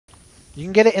You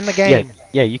can get it in the game. Yeah,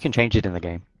 yeah, you can change it in the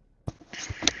game.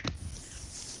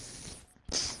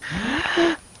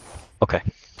 Okay.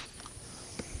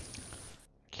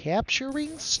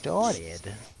 Capturing started.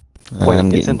 Wait, I'm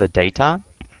it's getting... in the daytime?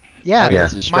 Yeah, Yeah.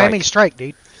 this is Miami Strike,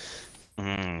 dude.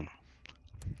 Mm.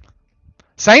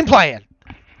 Same plan.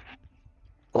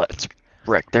 Let's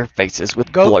wreck their faces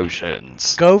with Go-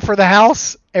 explosions. Go for the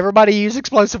house. Everybody use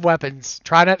explosive weapons.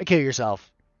 Try not to kill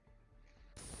yourself.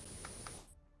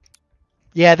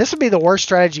 Yeah, this would be the worst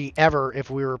strategy ever if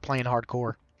we were playing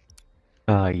hardcore.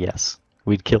 Yes.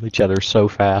 We'd kill each other so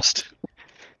fast.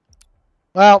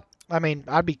 Well, I mean,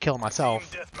 I'd be killing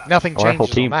myself. Nothing Our whole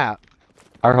changes team- on that.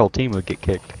 Our whole team would get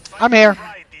kicked. I'm here.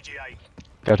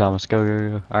 Go, Thomas. Go, go,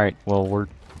 go. Alright, well,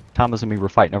 Thomas and me were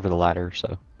fighting over the ladder,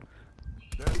 so.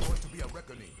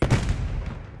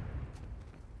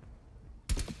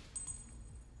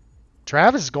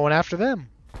 Travis is going after them.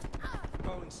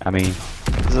 I mean,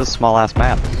 this is a small-ass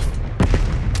map.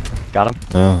 Got him?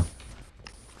 Oh.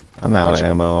 I'm out of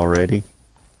ammo already.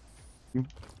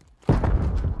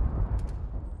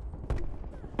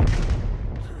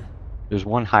 There's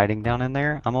one hiding down in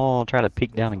there. I'm gonna try to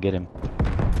peek down and get him.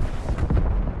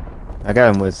 I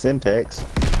got him with Syntax.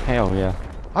 Hell yeah.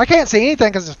 I can't see anything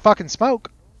because it's fucking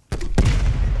smoke.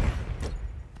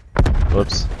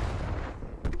 Whoops.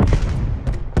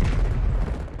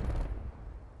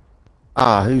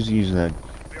 Ah, who's using a...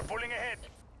 We're pulling ahead.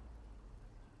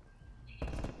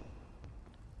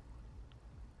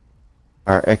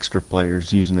 Our extra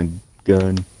players using a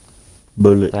gun.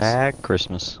 Bullets. That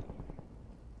Christmas.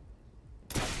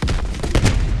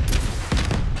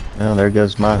 Oh, there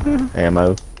goes my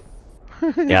ammo.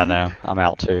 Yeah, no, I'm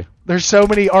out too. There's so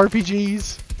many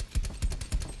RPGs.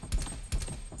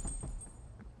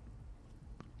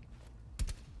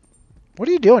 What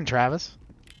are you doing, Travis?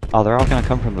 Oh, they're all gonna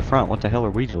come from the front. What the hell are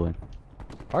we doing?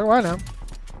 Why do I know?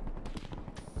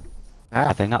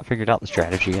 Have they not figured out the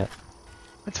strategy yet?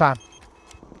 It's fine.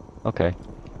 Okay.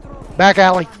 Back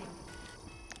alley.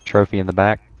 Trophy in the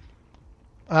back.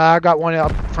 I got one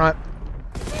up front.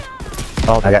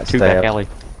 Oh, I got two back stabbed. alley.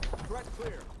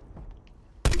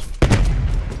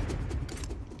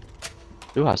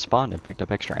 Ooh, I spawned and picked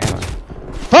up extra ammo.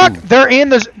 Fuck! They're in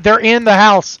the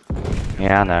house.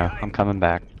 Yeah, I know. I'm coming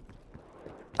back.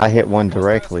 I hit one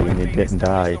directly and it didn't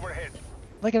die.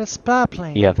 Look at a spy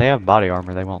plane. Yeah, if they have body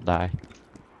armor, they won't die.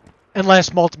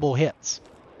 Unless multiple hits.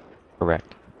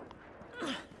 Correct.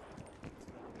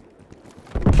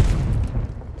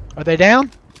 Are they down?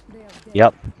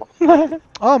 Yep.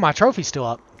 Oh, my trophy's still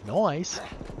up. Nice.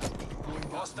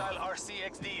 Hostile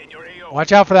RCXD in your AO.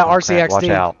 Watch out for that Oh, crap, RCXD. watch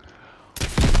out.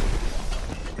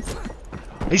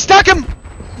 He stuck him.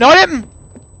 No, I didn't.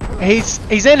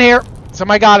 He's in here.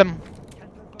 Somebody got him.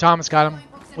 Thomas got him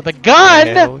with a gun.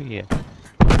 Hell yeah.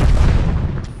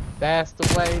 That's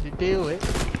the way to do it.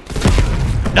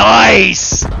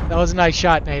 Nice. That was a nice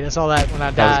shot, Nate. I saw that when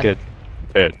I died. That was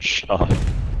good. Headshot.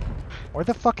 Where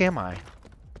the fuck am I?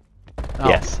 Oh,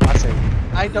 Yes. I see.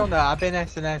 I don't know. I've been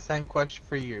asking that same question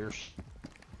for years.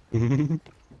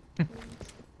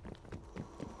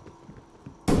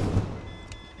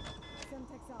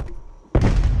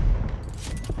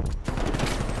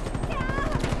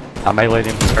 I meleeed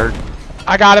him. Hurt.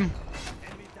 I got him.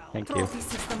 Thank you.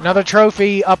 Another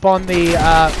trophy up on the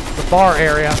bar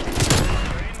area.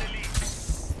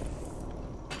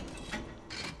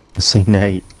 I see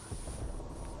Nate.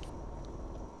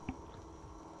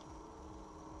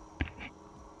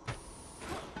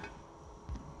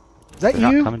 Is that They're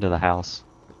not you? coming to the house.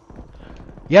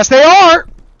 Yes, they are.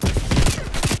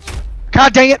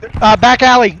 God dang it! Back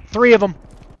alley. 3 of them.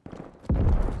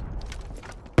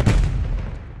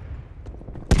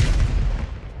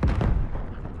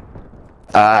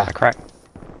 Ah, I cracked.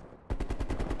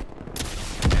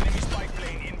 Enemy spike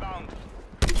plane inbound.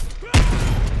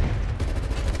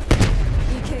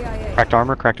 Cracked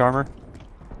armor. Cracked armor.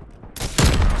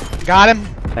 Got him.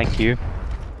 Thank you.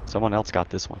 Someone else got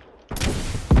this one.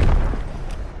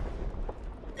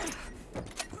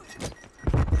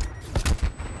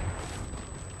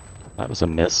 That was a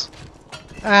miss.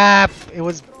 It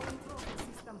was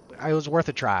worth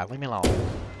a try. Leave me alone.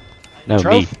 No, me.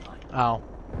 Trophy? Oh.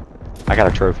 I got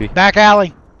a trophy. Back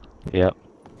alley. Yep.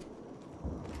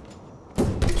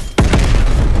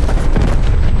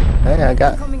 hey, I think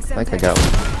I got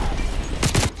one.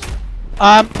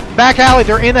 Back alley.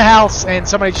 They're in the house, and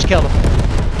somebody just killed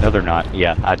them. No, they're not.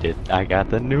 Yeah, I did. I got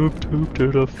the noob tube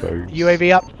to the face.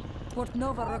 UAV up.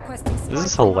 This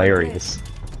is hilarious.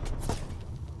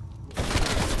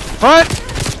 Front.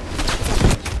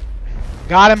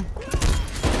 Got him.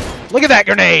 Look at that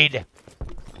grenade.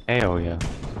 Hell yeah.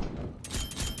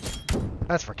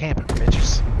 That's for camping,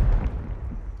 bitches.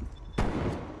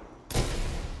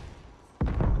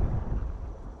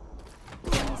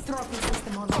 Trophy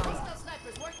system online.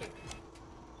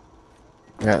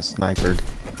 I got sniped.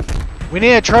 We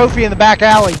need a trophy in the back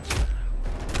alley.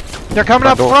 They're coming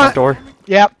up Front front. door.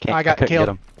 Yep, Can't, I got couldn't killed. Get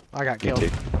 'em. I got Me killed.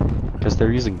 too. Because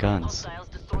they're using guns.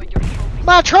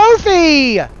 My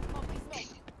trophy!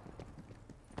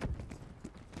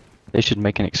 They should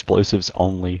make an explosives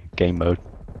only game mode.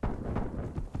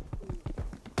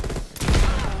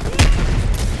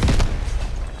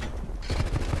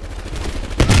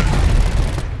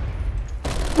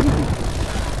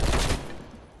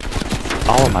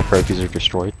 All of my trophies are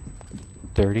destroyed.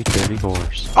 Dirty, dirty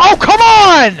whores. Oh, come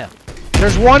on!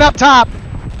 There's one up top.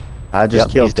 I just Yep,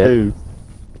 he's killed dead. 2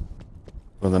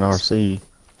 with an RC.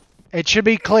 It should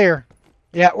be clear.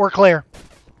 Yeah, we're clear.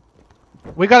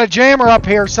 We got a jammer up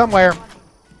here somewhere.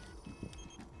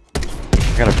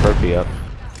 I got a trophy up.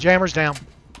 Jammer's down.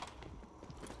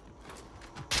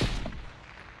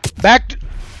 Back.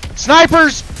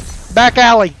 Snipers! Back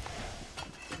alley.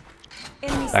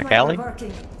 Enemy Back sniper alley?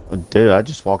 working. Oh, dude, I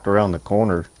just walked around the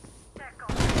corner.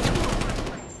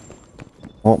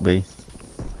 Won't be.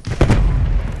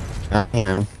 I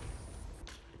am.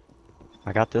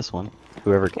 I got this one.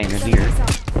 Whoever came in here.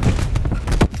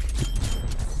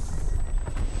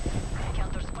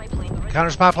 Counter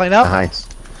spy plane up. Nice.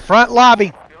 Front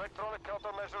lobby. Electronic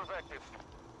countermeasures active.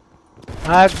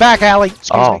 It's back alley. Excuse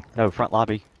Oh, me. no, front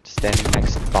lobby. Standing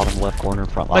next to the bottom left corner,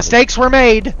 front lobby. Mistakes were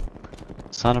made.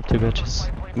 Son of two bitches.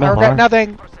 I regret Milmar.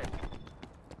 nothing.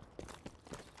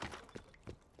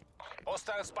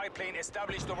 Hostile spy plane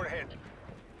established overhead.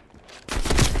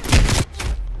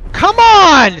 Come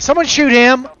on! Someone shoot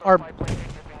him. Or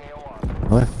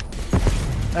What?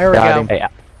 there we Got go. him. Hey,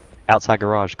 outside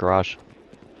garage, garage.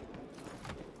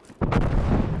 I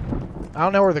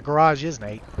don't know where the garage is,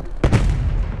 Nate.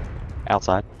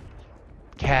 Outside.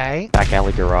 Okay. Back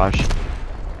alley garage.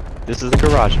 This is a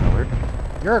garage, Miller.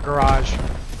 You're a garage.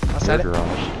 I said it.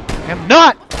 Garage. Am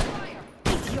not!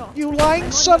 You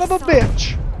lying son of a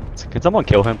bitch! Could someone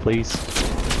kill him, please?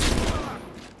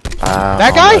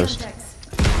 That guy? Almost.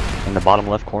 In the bottom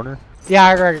left corner? Yeah,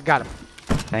 I got him.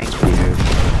 Thank you.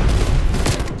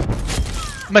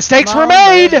 Mistakes were Come on,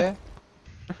 made! man.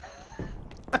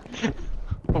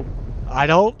 I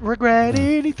don't regret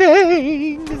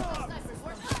anything.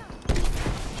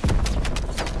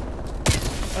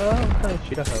 Oh,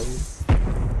 shoot a hose.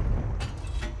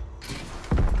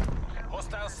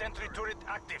 Hostile sentry turret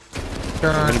active. I'm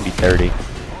Turn. gonna be dirty.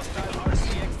 Hostile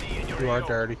RCXD in your You are AO.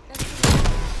 dirty.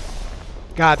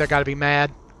 God, they're gotta be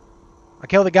mad. I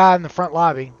killed the guy in the front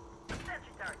lobby.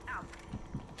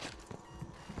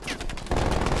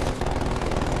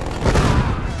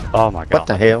 Oh my god. What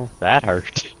the hell? That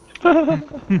hurt.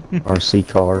 RC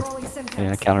car. Rolling sim Yeah,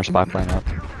 test. counter spy plane up.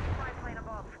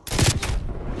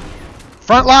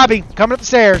 Front lobby, coming up the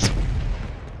stairs.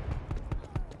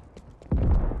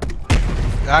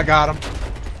 I got him.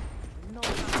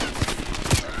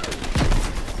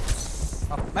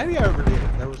 Oh, maybe I overdid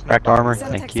it. There was no Cracked armor, Cell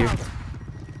thank text you. out.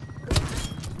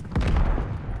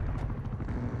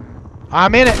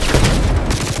 I'm in it.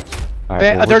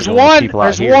 Alright, well, There's we're the only one. people out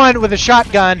There's here. one with a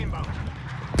shotgun.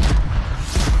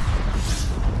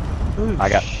 Ooh, I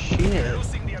got- shit.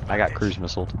 Losing the I got advantage. cruise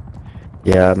missiled.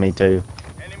 Yeah, me too.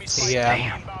 Enemy spy Yeah.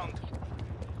 plane inbound.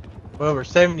 Well, we're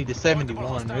 70 to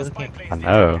 71. Really can't I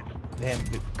know. damn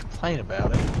complain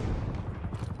about it.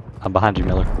 I'm behind you,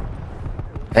 Miller.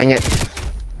 Dang it.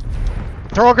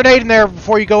 Throw a grenade in there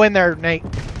before you go in there, Nate.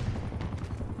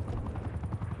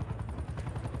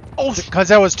 Oh, because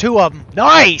there was two of them.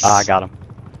 Nice. I got him.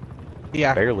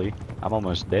 Yeah, Barely. I'm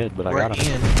almost dead, but I we're got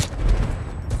him. in.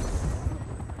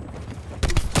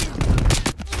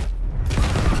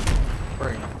 We're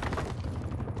in.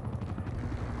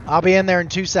 I'll be in there in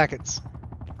 2 seconds.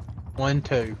 1,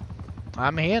 2.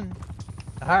 I'm in.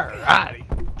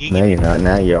 Alrighty. No, you're not.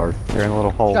 Now you are. They're in a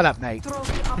little hole. Shut up, Nate.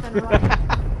 Trophy up and running.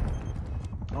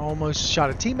 Almost shot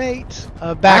a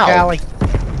teammate. Back Ow. alley.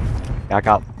 I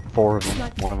got 4 of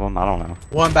them. One of them, I don't know.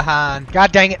 One behind.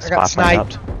 God dang it, I got Spy plane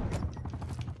up. sniped.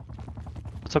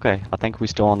 It's okay. I think we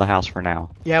still own the house for now.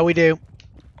 Yeah, we do.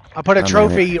 I put a I'm in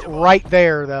trophy right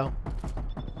there, though.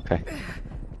 Okay.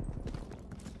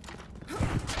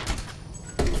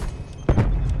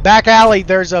 Back alley,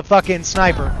 there's a fucking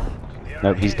sniper.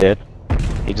 Nope, he's dead.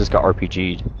 He just got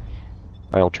RPG'd.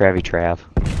 By old Travy Trav.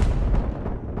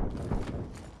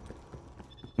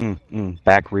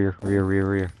 Back, rear. I'm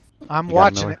You got him,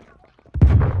 watching Miller?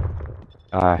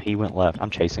 it. He went left. I'm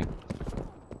chasing.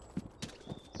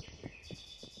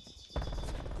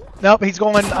 Nope, he's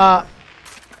going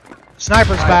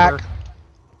Sniper's Sniper. back.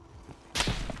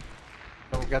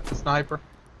 Oh, we got the sniper.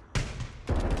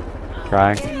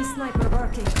 Trying. Enemy sniper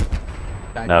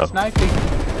working. No. Sniping.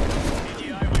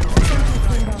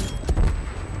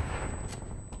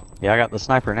 Yeah, I got the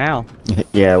sniper now.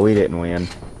 Yeah, we didn't win.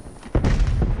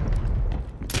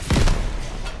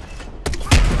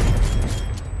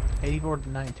 '84 to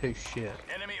 '92. Shit.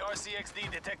 Enemy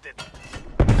RCXD detected.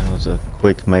 That was a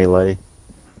quick melee.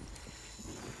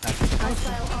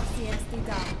 Hostile RCXD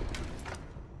down.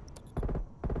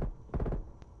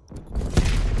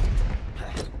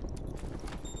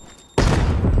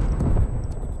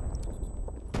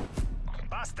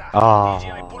 Basta. Oh.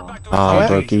 DJI, pull back to Oh, What?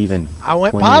 broke even. I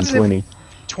went 20 and positive. 20.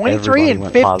 23 and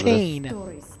Everybody went 15.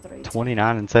 Stories straight.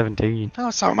 29 and 17. That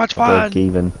was so much Broke fun.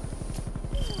 even.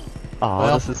 Oh,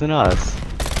 Well. this isn't us.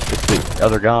 It's the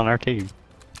other guy on our team.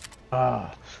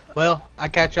 Well, I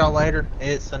catch y'all later.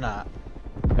 It's a night.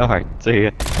 Alright, see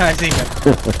ya. I see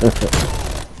ya.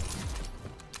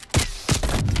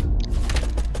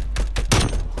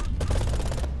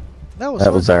 That was That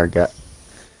fun. was our guy.